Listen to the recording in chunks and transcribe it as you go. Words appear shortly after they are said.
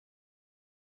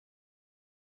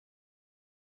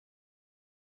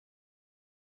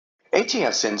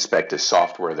ATS Inspect is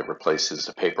software that replaces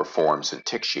the paper forms and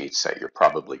tick sheets that you're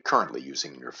probably currently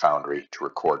using in your Foundry to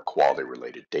record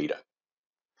quality-related data.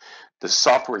 The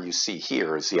software you see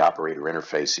here is the operator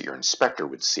interface that your inspector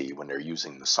would see when they're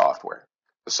using the software.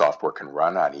 The software can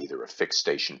run on either a fixed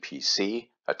station PC,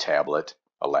 a tablet,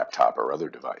 a laptop, or other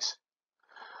device.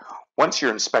 Once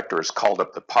your inspector has called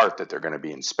up the part that they're going to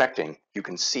be inspecting, you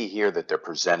can see here that they're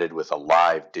presented with a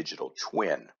live digital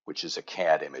twin, which is a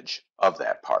CAD image of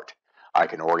that part. I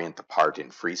can orient the part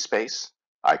in free space.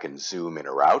 I can zoom in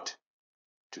or out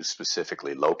to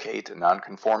specifically locate a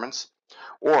nonconformance,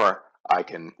 or I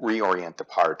can reorient the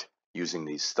part using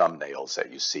these thumbnails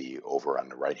that you see over on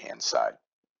the right-hand side.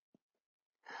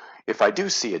 If I do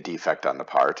see a defect on the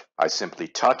part, I simply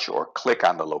touch or click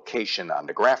on the location on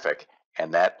the graphic,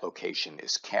 and that location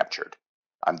is captured.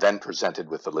 I'm then presented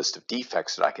with a list of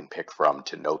defects that I can pick from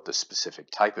to note the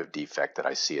specific type of defect that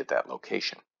I see at that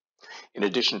location. In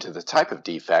addition to the type of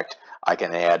defect, I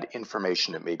can add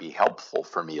information that may be helpful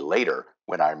for me later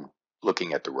when I'm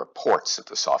looking at the reports that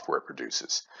the software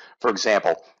produces. For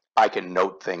example, I can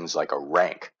note things like a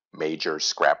rank, major,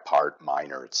 scrap part,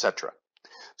 minor, etc.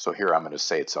 So here I'm going to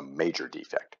say it's a major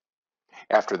defect.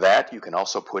 After that, you can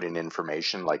also put in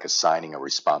information like assigning a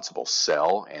responsible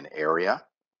cell and area.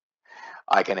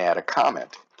 I can add a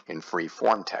comment in free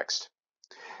form text.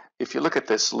 If you look at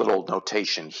this little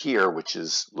notation here, which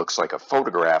looks like a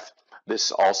photograph,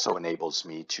 this also enables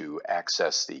me to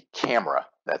access the camera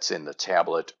that's in the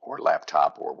tablet or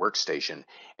laptop or workstation,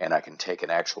 and I can take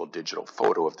an actual digital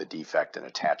photo of the defect and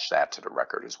attach that to the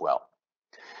record as well.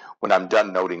 When I'm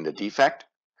done noting the defect,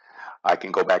 I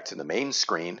can go back to the main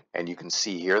screen, and you can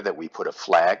see here that we put a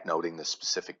flag noting the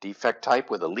specific defect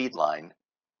type with a lead line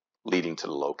leading to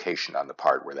the location on the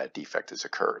part where that defect has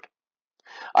occurred.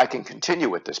 I can continue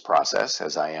with this process,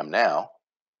 as I am now,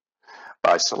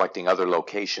 by selecting other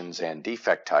locations and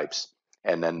defect types,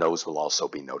 and then those will also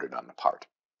be noted on the part.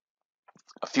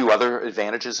 A few other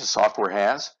advantages the software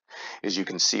has is you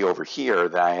can see over here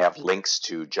that I have links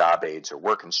to job aids or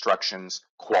work instructions,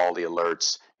 quality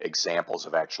alerts, examples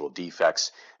of actual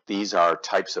defects. These are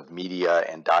types of media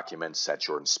and documents that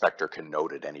your inspector can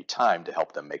note at any time to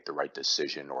help them make the right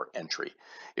decision or entry.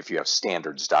 If you have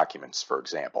standards documents, for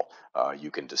example,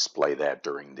 you can display that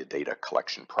during the data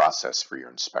collection process for your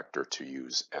inspector to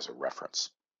use as a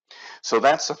reference. So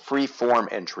that's a free form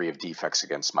entry of defects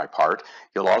against my part.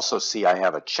 You'll also see I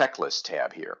have a checklist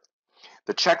tab here.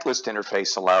 The checklist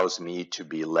interface allows me to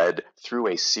be led through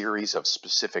a series of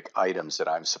specific items that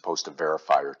I'm supposed to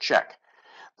verify or check.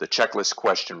 The checklist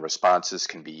question responses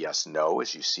can be yes, no,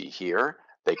 as you see here.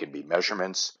 They can be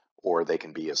measurements, or they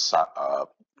can be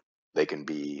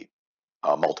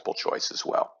multiple choice as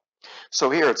well. So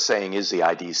here it's saying, is the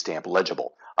ID stamp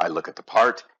legible? I look at the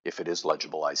part. If it is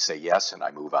legible, I say yes, and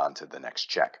I move on to the next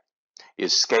check.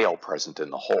 Is scale present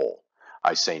in the hole?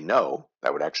 I say no.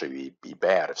 That would actually be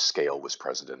bad if scale was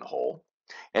present in the hole.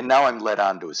 And now I'm led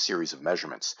on to a series of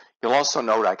measurements. You'll also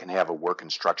note I can have a work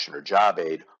instruction or job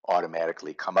aid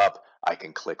automatically come up. I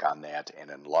can click on that and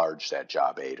enlarge that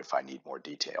job aid if I need more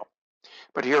detail.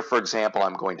 But here, for example,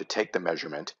 I'm going to take the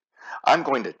measurement. I'm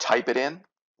going to type it in,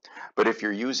 but if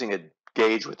you're using a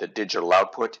gauge with a digital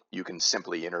output, you can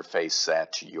simply interface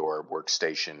that to your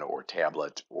workstation or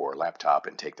tablet or laptop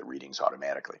and take the readings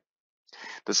automatically.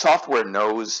 The software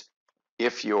knows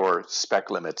if your spec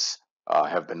limits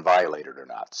have been violated or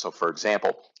not. So for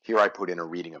example, here I put in a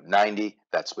reading of 90,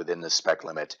 that's within the spec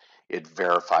limit. It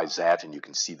verifies that, and you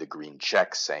can see the green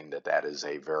check saying that that is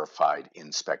a verified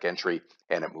in-spec entry,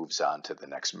 and it moves on to the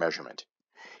next measurement.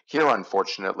 Here,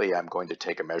 unfortunately, I'm going to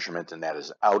take a measurement, and that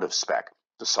is out of spec.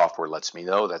 The software lets me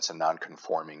know that's a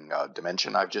non-conforming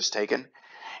dimension I've just taken,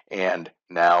 and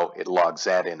now it logs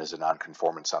that in as a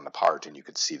non-conformance on the part, and you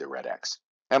can see the red X.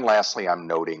 And lastly, I'm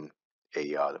noting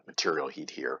a material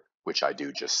heat here, which I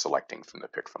do just selecting from the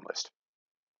pick from list.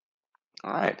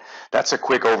 All right, that's a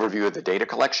quick overview of the data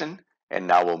collection, and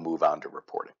now we'll move on to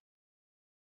reporting.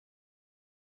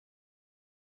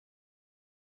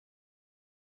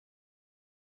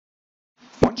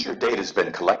 Once your data has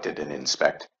been collected in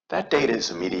Inspect, that data is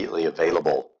immediately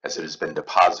available as it has been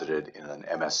deposited in an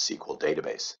MS SQL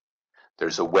database.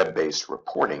 There's a web-based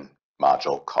reporting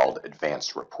module called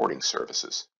Advanced Reporting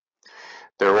Services.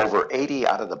 There are over 80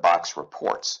 out-of-the-box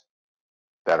reports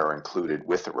that are included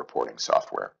with the reporting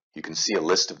software. You can see a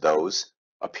list of those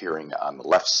appearing on the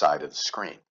left side of the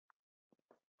screen.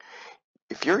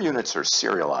 If your units are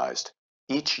serialized,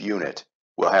 each unit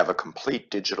will have a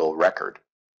complete digital record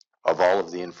of all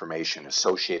of the information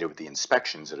associated with the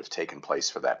inspections that have taken place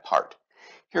for that part.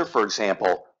 Here, for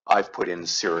example, I've put in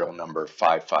serial number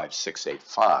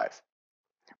 55685.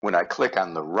 When I click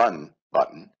on the Run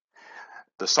button,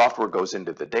 the software goes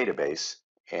into the database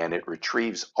and it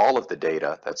retrieves all of the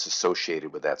data that's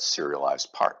associated with that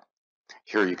serialized part.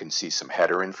 Here you can see some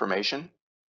header information,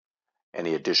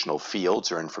 any additional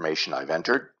fields or information I've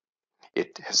entered.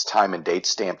 It has time and date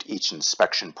stamped each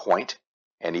inspection point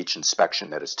and each inspection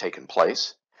that has taken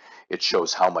place. It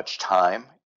shows how much time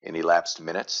in elapsed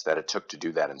minutes that it took to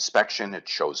do that inspection. It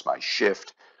shows my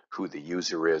shift, who the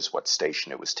user is, what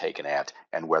station it was taken at,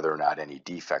 and whether or not any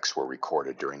defects were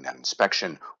recorded during that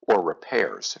inspection or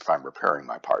repairs if I'm repairing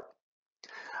my part.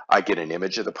 I get an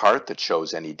image of the part that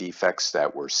shows any defects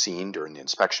that were seen during the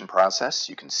inspection process.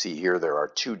 You can see here there are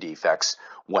two defects.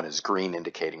 One is green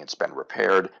indicating it's been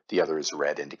repaired. The other is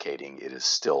red indicating it is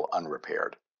still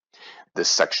unrepaired. This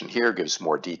section here gives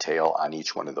more detail on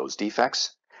each one of those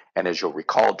defects. And as you'll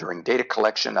recall, during data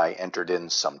collection, I entered in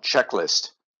some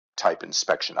checklist type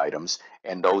inspection items,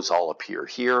 and those all appear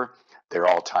here. They're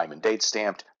all time and date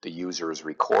stamped. The user is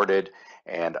recorded,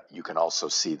 and you can also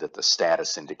see that the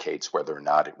status indicates whether or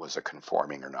not it was a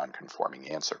conforming or non-conforming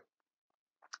answer.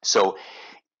 So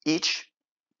each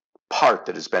part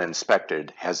that has been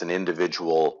inspected has an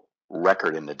individual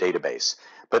record in the database,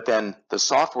 but then the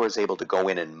software is able to go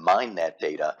in and mine that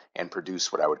data and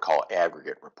produce what I would call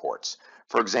aggregate reports.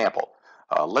 For example,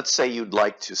 let's say you'd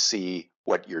like to see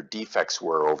what your defects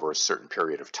were over a certain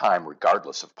period of time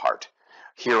regardless of part.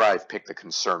 Here I've picked the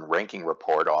concern ranking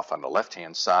report off on the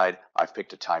left-hand side. I've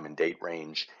picked a time and date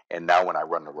range, and now when I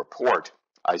run the report,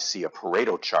 I see a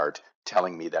Pareto chart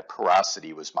telling me that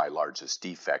porosity was my largest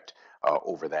defect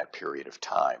over that period of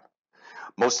time.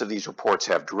 Most of these reports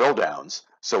have drill downs,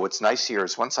 so what's nice here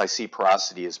is once I see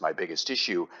porosity as my biggest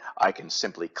issue, I can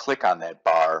simply click on that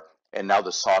bar, and now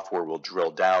the software will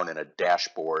drill down in a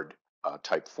dashboard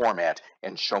type format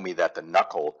and show me that the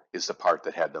knuckle is the part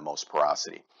that had the most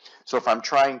porosity. So if I'm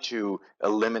trying to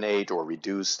eliminate or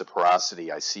reduce the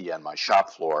porosity I see on my shop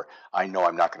floor, I know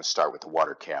I'm not going to start with the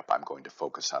water cap. I'm going to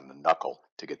focus on the knuckle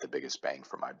to get the biggest bang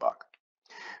for my buck.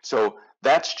 So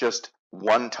that's just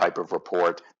one type of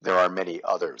report. There are many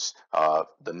others.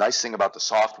 The nice thing about the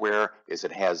software is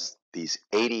it has these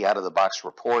 80 out-of-the-box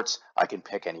reports. I can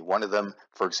pick any one of them.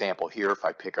 For example, here, if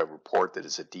I pick a report that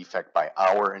is a defect by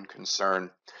hour in concern,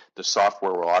 the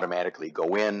software will automatically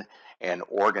go in and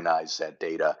organize that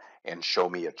data and show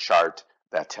me a chart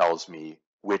that tells me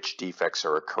which defects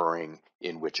are occurring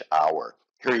in which hour.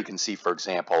 Here you can see, for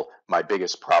example, my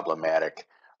biggest problematic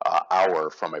hour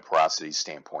from a porosity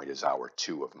standpoint is hour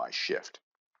 2 of my shift.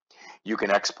 You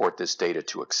can export this data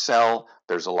to Excel.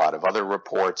 There's a lot of other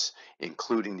reports,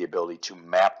 including the ability to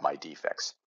map my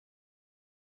defects.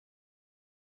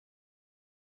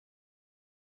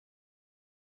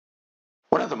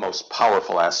 One of the most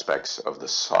powerful aspects of the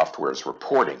software's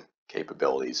reporting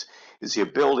capabilities is the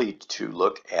ability to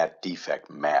look at defect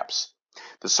maps.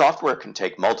 The software can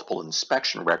take multiple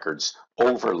inspection records,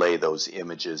 overlay those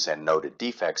images and noted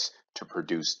defects to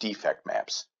produce defect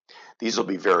maps. These will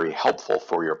be very helpful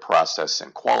for your process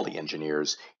and quality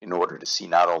engineers in order to see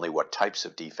not only what types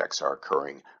of defects are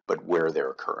occurring, but where they're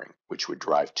occurring, which would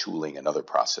drive tooling and other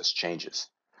process changes.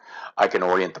 I can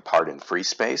orient the part in free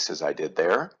space as I did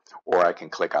there, or I can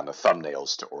click on the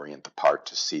thumbnails to orient the part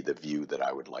to see the view that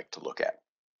I would like to look at.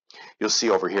 You'll see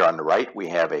over here on the right, we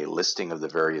have a listing of the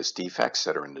various defects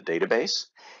that are in the database.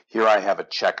 Here I have a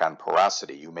check on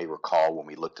porosity. You may recall when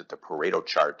we looked at the Pareto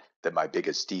chart that my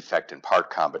biggest defect in part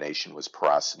combination was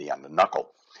porosity on the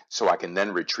knuckle. So I can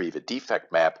then retrieve a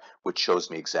defect map which shows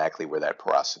me exactly where that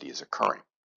porosity is occurring.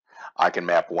 I can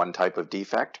map one type of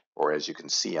defect, or as you can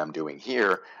see I'm doing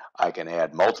here, I can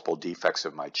add multiple defects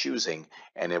of my choosing,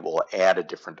 and it will add a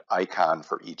different icon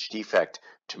for each defect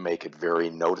to make it very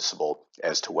noticeable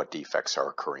as to what defects are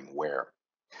occurring where.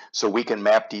 So we can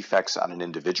map defects on an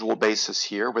individual basis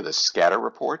here with a scatter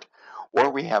report, or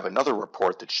we have another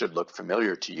report that should look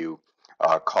familiar to you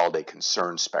called a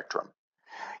concern spectrum.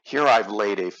 Here I've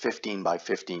laid a 15 by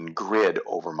 15 grid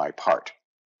over my part.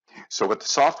 So what the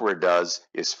software does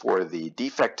is for the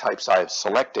defect types I have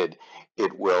selected,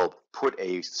 it will put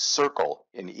a circle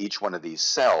in each one of these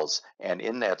cells, and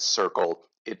in that circle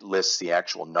it lists the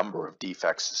actual number of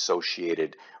defects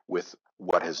associated with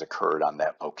what has occurred on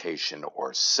that location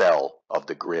or cell of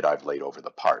the grid I've laid over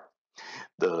the part.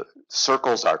 The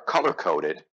circles are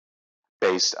color-coded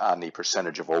based on the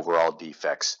percentage of overall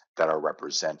defects that are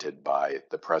represented by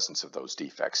the presence of those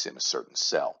defects in a certain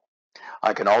cell.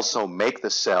 I can also make the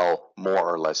cell more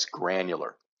or less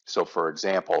granular. So for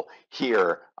example,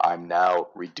 here I'm now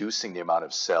reducing the amount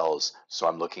of cells, so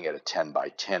I'm looking at a 10 by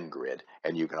 10 grid,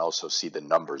 and you can also see the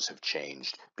numbers have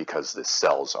changed because the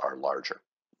cells are larger.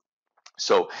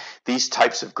 So these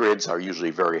types of grids are usually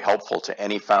very helpful to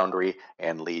any foundry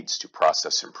and leads to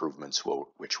process improvements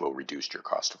which will reduce your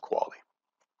cost of quality.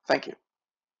 Thank you.